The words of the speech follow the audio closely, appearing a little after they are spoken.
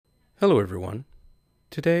Hello, everyone.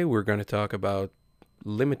 Today we're going to talk about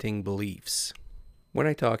limiting beliefs. When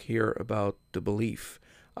I talk here about the belief,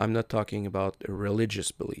 I'm not talking about a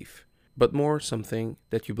religious belief, but more something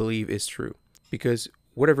that you believe is true. Because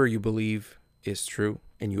whatever you believe is true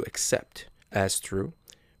and you accept as true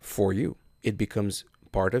for you, it becomes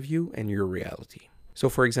part of you and your reality. So,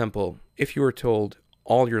 for example, if you were told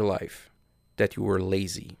all your life that you were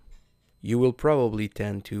lazy, you will probably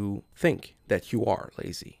tend to think that you are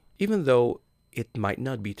lazy. Even though it might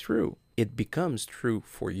not be true, it becomes true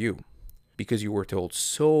for you because you were told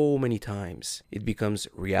so many times. It becomes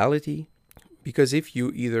reality because if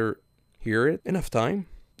you either hear it enough time,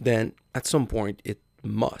 then at some point it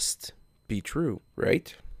must be true,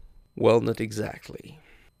 right? Well, not exactly.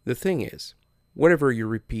 The thing is, whatever you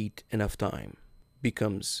repeat enough time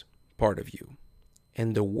becomes part of you.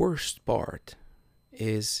 And the worst part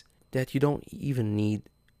is that you don't even need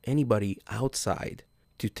anybody outside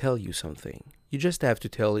to tell you something. You just have to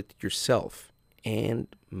tell it yourself. And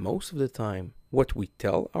most of the time, what we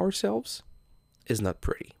tell ourselves is not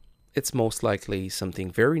pretty. It's most likely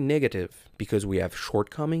something very negative because we have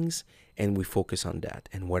shortcomings and we focus on that.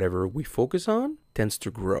 And whatever we focus on tends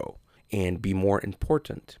to grow and be more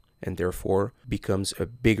important and therefore becomes a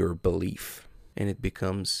bigger belief. And it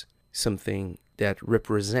becomes something that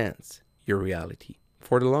represents your reality.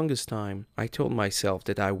 For the longest time, I told myself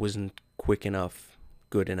that I wasn't quick enough,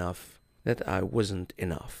 good enough, that I wasn't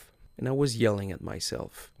enough. And I was yelling at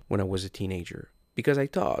myself when I was a teenager because I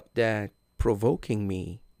thought that provoking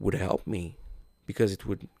me would help me because it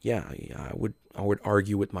would, I would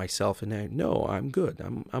argue with myself and no, I'm good.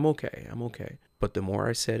 I'm okay. I'm okay. But the more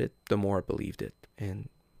I said it, the more I believed it. And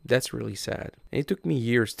that's really sad. And it took me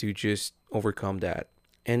years to just overcome that.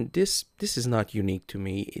 And this is not unique to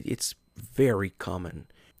me. It's very common.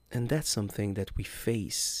 And that's something that we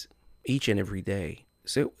face each and every day.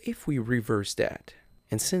 So if we reverse that,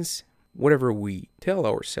 and since whatever we tell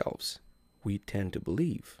ourselves, we tend to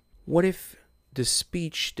believe, what if the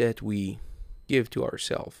speech that we give to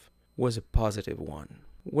ourselves was a positive one?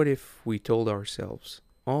 What if we told ourselves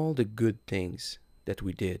all the good things that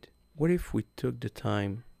we did? What if we took the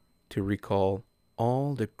time to recall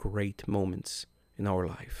all the great moments in our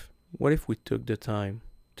life? What if we took the time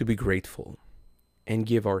to be grateful and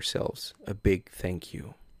give ourselves a big thank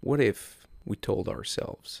you? What if we told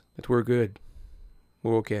ourselves that we're good,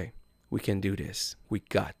 we're okay, we can do this, we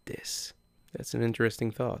got this? That's an interesting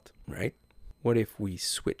thought, right? What if we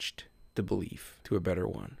switched the belief to a better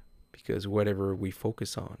one? Because whatever we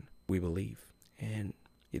focus on, we believe, and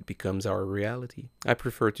it becomes our reality. I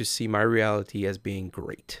prefer to see my reality as being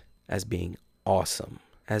great, as being awesome,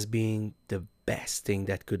 as being the best thing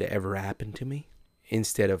that could ever happen to me,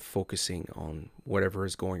 instead of focusing on whatever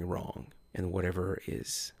is going wrong and whatever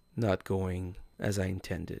is not going as I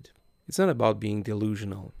intended. It's not about being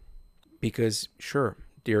delusional, because sure,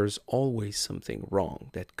 there's always something wrong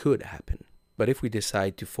that could happen. But if we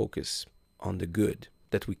decide to focus on the good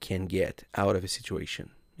that we can get out of a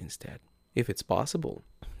situation instead, if it's possible,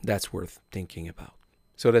 that's worth thinking about.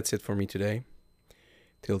 So that's it for me today.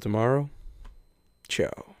 Till tomorrow,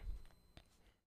 ciao.